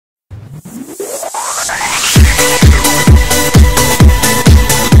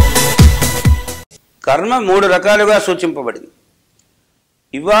కర్మ మూడు రకాలుగా సూచింపబడింది.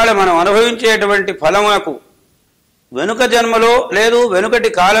 ఇవాళ మనం అనుభవించేటువంటి ఫలమునకు వెనుక జన్మలో లేదు వెనుకటి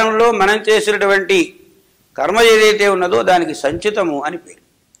కాలంలో మనం చేసినటువంటి కర్మ ఏదైతే ఉన్నదో దానికి సంచితము అని పేరు.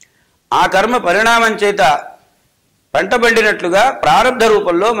 ఆ కర్మ పరిణామం చేత పంటబండినట్లుగా ప్రారబ్ధ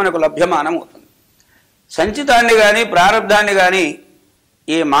రూపంలో మనకు లభ్యమానం అవుతుంది. సంచితాన్ని కానీ ప్రారబ్ధాన్ని కానీ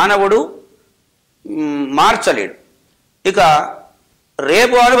ఏ మానవుడు మార్చలేడు. ఇక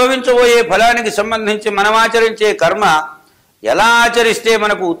రేపు అనుభవించబోయే ఫలానికి సంబంధించి మనం ఆచరించే కర్మ ఎలా ఆచరిస్తే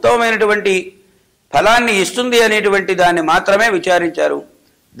మనకు ఉత్తమమైనటువంటి ఫలాన్ని ఇస్తుంది అనేటువంటి దాన్ని మాత్రమే విచారించారు.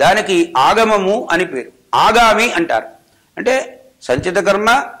 దానికి ఆగమము అని పేరు. ఆగామి అంటారు. అంటే సంచిత కర్మ,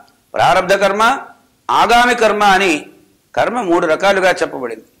 ప్రారబ్ధ కర్మ, ఆగామి కర్మ అని కర్మ మూడు రకాలుగా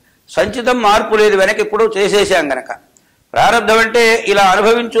చెప్పబడింది. సంచితం మార్పు లేదు, వెనక్కి ఇప్పుడు చేసేసాం గనక. ప్రారబ్ధం అంటే ఇలా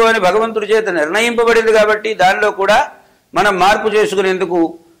అనుభవించు అని భగవంతుడి చేత నిర్ణయింపబడింది కాబట్టి దానిలో కూడా మనం మార్పు చేసుకునేందుకు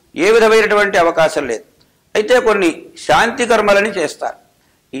ఏ విధమైనటువంటి అవకాశం లేదు. అయితే కొన్ని శాంతి కర్మలని చేస్తారు.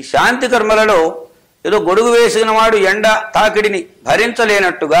 ఈ శాంతి కర్మలలో ఏదో గొడుగు వేసిన వాడు ఎండ తాకిడిని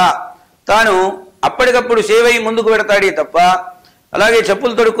భరించలేనట్టుగా తాను అప్పటికప్పుడు సేవై ముందుకు పెడతాడే తప్ప, అలాగే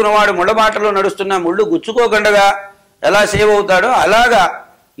చెప్పులు తొడుక్కున్నవాడు ముళ్ళమాటలో నడుస్తున్న ముళ్ళు గుచ్చుకోకుండా ఎలా సేవ అవుతాడో అలాగా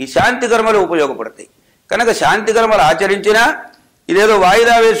ఈ శాంతి కర్మలు ఉపయోగపడతాయి. కనుక శాంతి కర్మలు ఆచరించినా ఇదేదో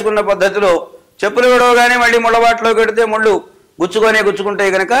వాయిదా వేసుకున్న పద్ధతిలో చెప్పులు విడవగానే మళ్ళీ ముళ్ళబాటలో పెడితే ముళ్ళు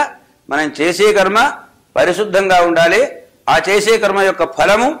గుచ్చుకుంటాయి. కనుక మనం చేసే కర్మ పరిశుద్ధంగా ఉండాలి. ఆ చేసే కర్మ యొక్క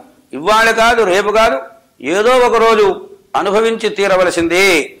ఫలము ఇవాళ కాదు, రేపు కాదు, ఏదో ఒక రోజు అనుభవించి తీరవలసిందే.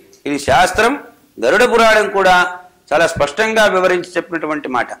 ఇది శాస్త్రం, గరుడ పురాణం కూడా చాలా స్పష్టంగా వివరించి చెప్పినటువంటి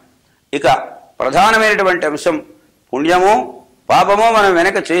మాట. ఇక ప్రధానమైనటువంటి అంశం పుణ్యమో పాపమో మనం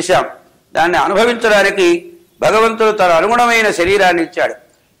వెనక చేశాం. దాన్ని అనుభవించడానికి భగవంతుడు తన అనుగుణమైన శరీరాన్ని ఇచ్చాడు.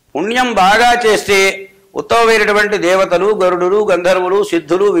 పుణ్యం బాగా చేస్తే ఉత్తమమైనటువంటి దేవతలు, గరుడులు, గంధర్వులు,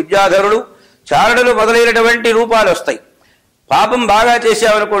 సిద్ధులు, విద్యాధరులు, చారణులు మొదలైనటువంటి రూపాలు వస్తాయి. పాపం బాగా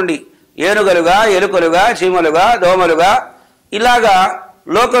చేసామనుకోండి, ఏనుగలుగా, ఎలుకలుగా, చీమలుగా, దోమలుగా, ఇలాగా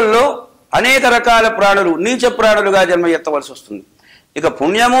లోకంలో అనేక రకాల ప్రాణులు నీచ ప్రాణులుగా జన్మ ఎత్తవలసి వస్తుంది. ఇక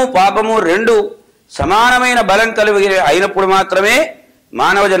పుణ్యము పాపము రెండు సమానమైన బలం కలిగి అయినప్పుడు మాత్రమే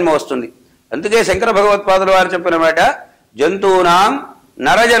మానవ జన్మ వస్తుంది. అందుకే శంకర భగవత్పాదుల వారు చెప్పిన మాట, జంతువునాం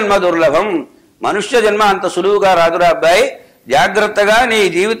నరజన్మ దుర్లభం. మనుష్య జన్మ అంత సులువుగా రాదురా అబ్బాయి, జాగ్రత్తగా నీ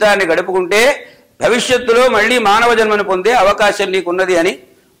జీవితాన్ని గడుపుకుంటే భవిష్యత్తులో మళ్ళీ మానవ జన్మను పొందే అవకాశం నీకున్నది అని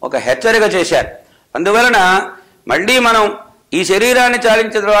ఒక హెచ్చరిక చేశారు. అందువలన మళ్ళీ మనం ఈ శరీరాన్ని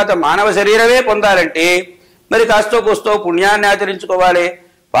చాలించిన తర్వాత మానవ శరీరమే పొందాలంటే మరి కాస్తో కూస్తో పుణ్యాన్ని ఆచరించుకోవాలి,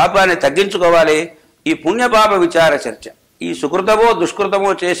 పాపాన్ని తగ్గించుకోవాలి. ఈ పుణ్యపాప విచార చర్చ, ఈ సుకృతమో దుష్కృతమో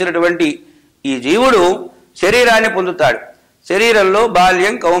చేసినటువంటి ఈ జీవుడు శరీరాన్ని పొందుతాడు. శరీరంలో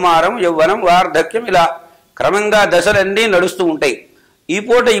బాల్యం, కౌమారం, యవ్వనం, వార్ధక్యం ఇలా క్రమంగా దశలన్నీ నడుస్తూ ఉంటాయి. ఈ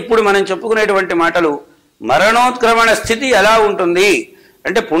పూట ఇప్పుడు మనం చెప్పుకునేటువంటి మాటలు మరణోత్క్రమణ స్థితి ఎలా ఉంటుంది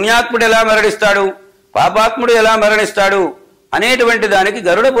అంటే పుణ్యాత్ముడు ఎలా మరణిస్తాడు, పాపాత్ముడు ఎలా మరణిస్తాడు అనేటువంటి దానికి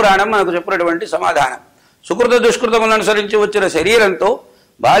గరుడ పురాణం మనకు చెప్పినటువంటి సమాధానం. సుకృత దుష్కృతములను అనుసరించి వచ్చిన శరీరంతో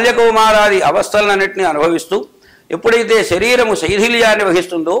బాల్యకౌమారాది అవస్థలన్నింటినీ అనుభవిస్తూ ఎప్పుడైతే శరీరము శైథిల్యాన్ని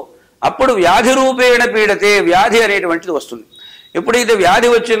వహిస్తుందో అప్పుడు వ్యాధి రూపేణ పీడతే, వ్యాధి అనేటువంటిది వస్తుంది. ఎప్పుడైతే వ్యాధి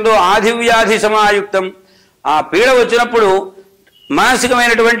వచ్చిందో ఆదివ్యాధి సమాయుక్తం, ఆ పీడ వచ్చినప్పుడు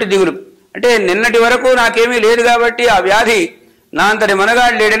మానసికమైనటువంటి దిగులు, అంటే నిన్నటి వరకు నాకేమీ లేదు కాబట్టి ఆ వ్యాధి నా అంతటి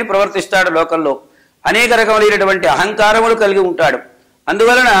మనగాడు లేడని ప్రవర్తిస్తాడు. లోకంలో అనేక రకములైనటువంటి అహంకారములు కలిగి ఉంటాడు.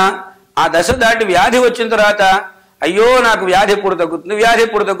 అందువలన ఆ దశ దాటి వ్యాధి వచ్చిన తర్వాత అయ్యో నాకు వ్యాధి ఎప్పుడు తగ్గుతుంది, వ్యాధి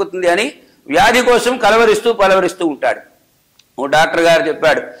ఎప్పుడు తగ్గుతుంది అని వ్యాధి కోసం పలవరిస్తూ ఉంటాడు. ఓ డాక్టర్ గారు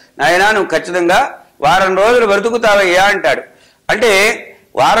చెప్పాడు, నాయనా నువ్వు ఖచ్చితంగా వారం రోజులు బ్రతుకుతావయ్యా అంటాడు. అంటే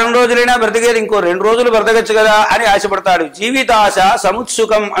వారం రోజులైనా బ్రతికేది ఇంకో 2 రోజులు బ్రతకచ్చు కదా అని ఆశపడతాడు. జీవితాశ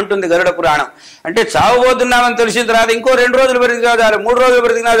సముత్సుకం అంటుంది గరుడ పురాణం. అంటే చావబోతున్నామని తెలిసిన తర్వాత ఇంకో 2 రోజులు బ్రతికినా చాలు, 3 రోజులు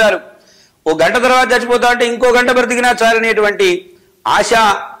బ్రతికినా చాలు, ఓ గంట తర్వాత చచ్చిపోతా అంటే ఇంకో గంట బ్రతికినా చాలనేటువంటి ఆశా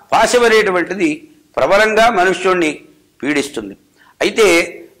పాశం అనేటువంటిది ప్రబలంగా మనుష్యుణ్ణి పీడిస్తుంది. అయితే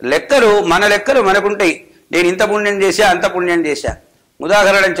మన లెక్కలు మనకుంటాయి. నేను ఇంత పుణ్యం చేశా, అంత పుణ్యం చేశా.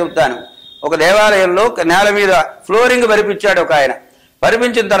 ఉదాహరణ చెప్తాను. ఒక దేవాలయంలో నేల మీద ఫ్లోరింగ్ పరిపించాడు ఒక ఆయన.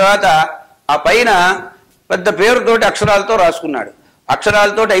 పరిపించిన తర్వాత ఆ పైన పెద్ద పేరుతోటి అక్షరాలతో రాసుకున్నాడు.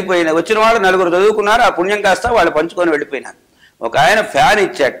 అక్షరాలతో అయిపోయినాయి. వచ్చిన వాళ్ళు 4 చదువుకున్నారు. ఆ పుణ్యం కాస్త వాళ్ళు పంచుకొని వెళ్ళిపోయినారు. ఒక ఆయన ఫ్యాన్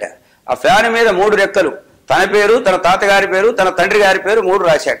ఇచ్చాట. ఆ ఫ్యాన్ మీద 3 రెక్కలు, తన పేరు, తన తాతగారి పేరు, తన తండ్రి గారి పేరు 3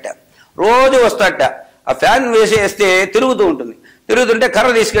 రాశాట. రోజు వస్తాట. ఆ ఫ్యాన్ వేసేస్తే తిరుగుతూ ఉంటుంది. తిరుగుతుంటే కర్ర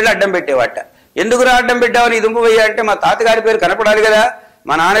తీసుకెళ్ళి అడ్డం పెట్టేవాట. ఎందుకురా అడ్డం పెట్టావని దుంపవయ్యా అంటే మా తాతగారి పేరు కనపడాలి కదా,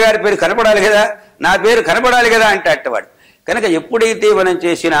 మా నాన్నగారి పేరు కనపడాలి కదా, నా పేరు కనపడాలి కదా అంటే అట్టవాడు. కనుక ఎప్పుడైతే మనం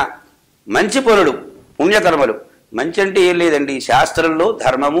చేసిన మంచి పనులు, పుణ్యకర్మలు, మంచి అంటే ఏం లేదండి, శాస్త్రంలో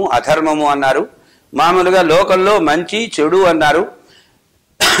ధర్మము అధర్మము అన్నారు. మామూలుగా లోకంలో మంచి చెడు అన్నారు.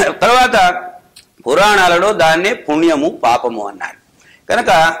 తర్వాత పురాణాలలో దాన్నే పుణ్యము పాపము అన్నారు. కనుక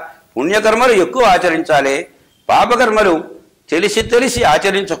పుణ్యకర్మలు ఎక్కువ ఆచరించాలి, పాపకర్మలు తెలిసి తెలిసి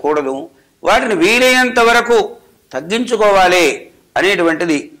ఆచరించకూడదు, వాటిని వీలైనంత వరకు తగ్గించుకోవాలి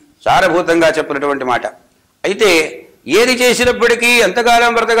అనేటువంటిది సారభూతంగా చెప్పినటువంటి మాట. అయితే ఏది చేసినప్పటికీ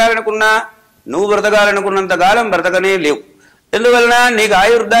ఎంతకాలం బ్రతకాలనుకున్నా నువ్వు బ్రతకాలనుకున్నంత కాలం బ్రతకనే లేవు. ఎందువలన నీకు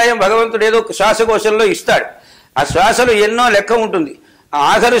ఆయుర్దాయం భగవంతుడు ఏదో శ్వాసకోశంలో ఇస్తాడు. ఆ శ్వాసలు ఎన్నో లెక్క ఉంటుంది. ఆ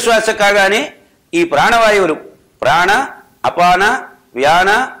ఆఖరి శ్వాస కాగానే ఈ ప్రాణవాయువులు ప్రాణ, అపాన, వ్యాన,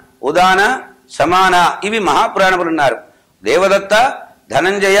 ఉదాన, సమాన ఇవి మహాప్రాణములు ఉన్నారు. దేవదత్త,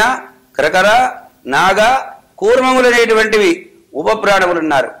 ధనంజయ, క్రకర, నాగ, కూర్మములు అనేటువంటివి ఉపప్రాణములు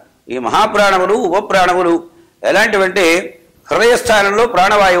ఉన్నారు. ఈ మహాప్రాణములు ఉపప్రాణములు ఎలాంటివంటే హృదయస్థానంలో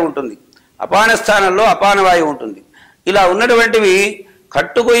ప్రాణవాయువు ఉంటుంది, అపాన స్థానంలో అపానవాయువు ఉంటుంది. ఇలా ఉన్నటువంటివి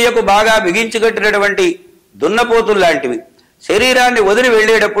కట్టుకొయ్యకు బాగా బిగించి కట్టినటువంటి దున్నపోతులు లాంటివి. శరీరాన్ని వదిలి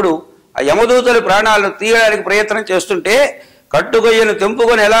వెళ్ళేటప్పుడు ఆ యమదూతలు ప్రాణాలను తీయడానికి ప్రయత్నం చేస్తుంటే కట్టుకొయ్యను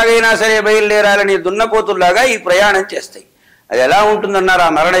తెంపుకొని ఎలాగైనా సరే బయలుదేరాలని దున్నపోతుల్లాగా ఈ ప్రయాణం చేస్తాయి. అది ఎలా ఉంటుందన్నారు ఆ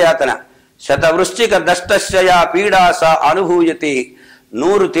మరణయాతన. శతవృశ్చిక దష్టశయా పీడాస అనుభూయతే.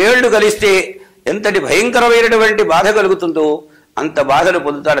 100 తేళ్లు కలిస్తే ఎంతటి భయంకరమైనటువంటి బాధ కలుగుతుందో అంత బాధలు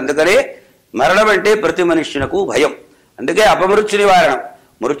పొందుతాడు. అందుకనే మరణం అంటే ప్రతి మనుష్యునకు భయం. అందుకే అపమృత్యు నివారణం.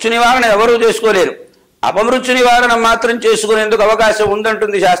 మృత్యు నివారణ ఎవరూ చేసుకోలేరు, అపమృత్యు నివారణం మాత్రం చేసుకునేందుకు అవకాశం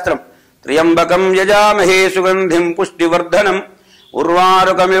ఉందంటుంది శాస్త్రం. త్ర్యంబకం యజామహే సుగంధిం పుష్టివర్ధనం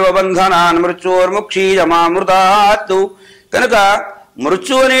ఉర్వారుకమివ బంధనాన్ మృత్యోర్ముక్షీయమామృతాత్తు. కనుక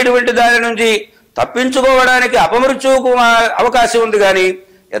మృత్యు అనేటువంటి దాని నుంచి తప్పించుకోవడానికి అపమృత్యువుకు అవకాశం ఉంది, కానీ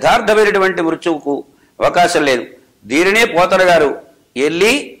యథార్థమైనటువంటి మృత్యువుకు అవకాశం లేదు. దీనినే పోతన గారు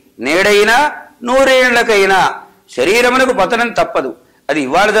ఎల్లి నేడైనా 100 ఏళ్లకైనా శరీరమునకు పతనం తప్పదు. అది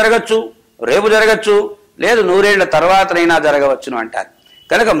ఇవాళ జరగచ్చు, రేపు జరగచ్చు, లేదు 100 ఏళ్ల తర్వాతనైనా జరగవచ్చును అంటారు.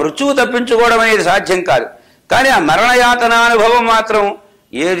 కనుక మృత్యువు తప్పించుకోవడం అనేది సాధ్యం కాదు, కానీ ఆ మరణయాతన అనుభవం మాత్రం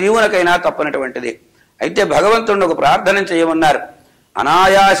ఏ జీవునకైనా తప్పనటువంటిది. అయితే భగవంతుడు ఒక ప్రార్థన చేయమన్నారు.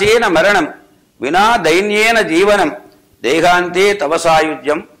 అనాయాసేన మరణం వినా దైన్యేన జీవనం దేహాంతే తవ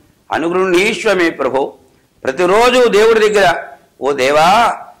సాయుధ్యం అనుగృహీష్వమే ప్రభో. ప్రతిరోజు దేవుడి దగ్గర, ఓ దేవా,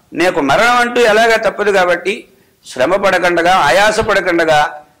 నీకు మరణం అంటూ ఎలాగా తప్పదు కాబట్టి శ్రమ పడకండగా, ఆయాసపడకండగా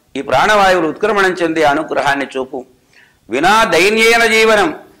ఈ ప్రాణవాయువులు ఉత్క్రమణం చెందే అనుగ్రహాన్ని చూపు. వినా దైన్యేన జీవనం.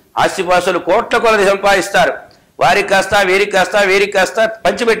 ఆస్తిపాసులు కోట్ల కొలది సంపాదిస్తారు, వారికి కాస్త వీరికి కాస్త వీరికి కాస్త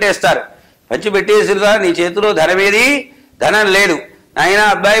పంచిపెట్టేస్తారు. పంచిపెట్టేసిరా నీ చేతిలో ధనమేది? ధనం లేదు. నాయనా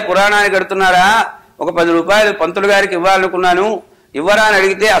అబ్బాయి పురాణానికి కడుతున్నారా, ఒక 10 రూపాయలు పంతులు గారికి ఇవ్వాలనుకున్నాను, ఇవ్వరా అని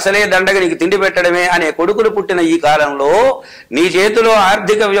అడిగితే అసలే దండగ నీకు తిండి పెట్టడమే అనే కొడుకులు పుట్టిన ఈ కాలంలో నీ చేతిలో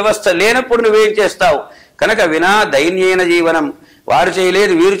ఆర్థిక వ్యవస్థ లేనప్పుడు నువ్వేం చేస్తావు? కనుక వినా దైన్యేన జీవనం. వారు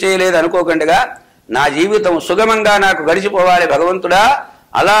చేయలేదు వీరు చేయలేదు అనుకోకుండా నా జీవితం సుగమంగా నాకు గడిచిపోవాలి భగవంతుడా,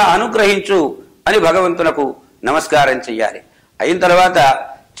 అలా అనుగ్రహించు అని భగవంతునకు నమస్కారం చెయ్యాలి. అయిన తర్వాత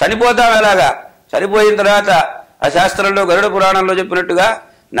చనిపోతాం ఎలాగా? చనిపోయిన తర్వాత ఆ శాస్త్రంలో గరుడ పురాణంలో చెప్పినట్టుగా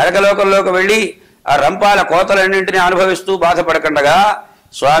నరకలోకంలోకి వెళ్ళి ఆ రంపాల కోతలన్నింటినీ అనుభవిస్తూ బాధపడకుండగా,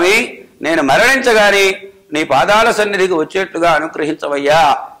 స్వామి నేను మరణించగానే నీ పాదాల సన్నిధికి వచ్చేట్టుగా అనుగ్రహించవయ్యా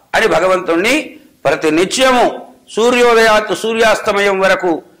అని భగవంతుణ్ణి ప్రతి నిత్యము సూర్యోదయాత్తు సూర్యాస్తమయం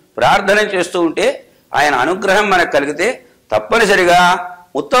వరకు ప్రార్థన చేస్తూ ఉంటే ఆయన అనుగ్రహం మనకు కలిగితే తప్పనిసరిగా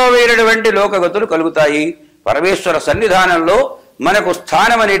ఉత్తమమైనటువంటి లోకగతులు కలుగుతాయి. పరమేశ్వర సన్నిధానంలో మనకు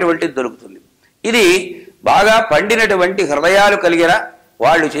స్థానం అనేటువంటిది దొరుకుతుంది. ఇది బాగా పండినటువంటి హృదయాలు కలిగిన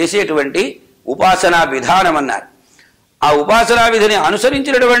వాళ్ళు చేసేటువంటి ఉపాసనా విధానం అన్నారు. ఆ ఉపాసనా విధిని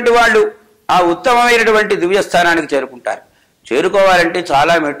అనుసరించినటువంటి వాళ్ళు ఆ ఉత్తమమైనటువంటి దివ్యస్థానానికి చేరుకుంటారు. చేరుకోవాలంటే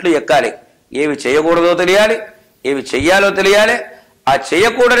చాలా మెట్లు ఎక్కాలి. ఏవి చేయకూడదో తెలియాలి, ఏవి చెయ్యాలో తెలియాలి. ఆ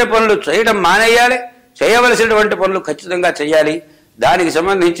చేయకూడని పనులు చేయడం మానేయాలి, చేయవలసినటువంటి పనులు ఖచ్చితంగా చేయాలి. దానికి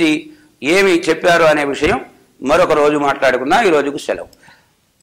సంబంధించి ఏమి చెప్పారు అనే విషయం మరొక రోజు మాట్లాడుకుందాం. ఈ రోజుకు సెలవు.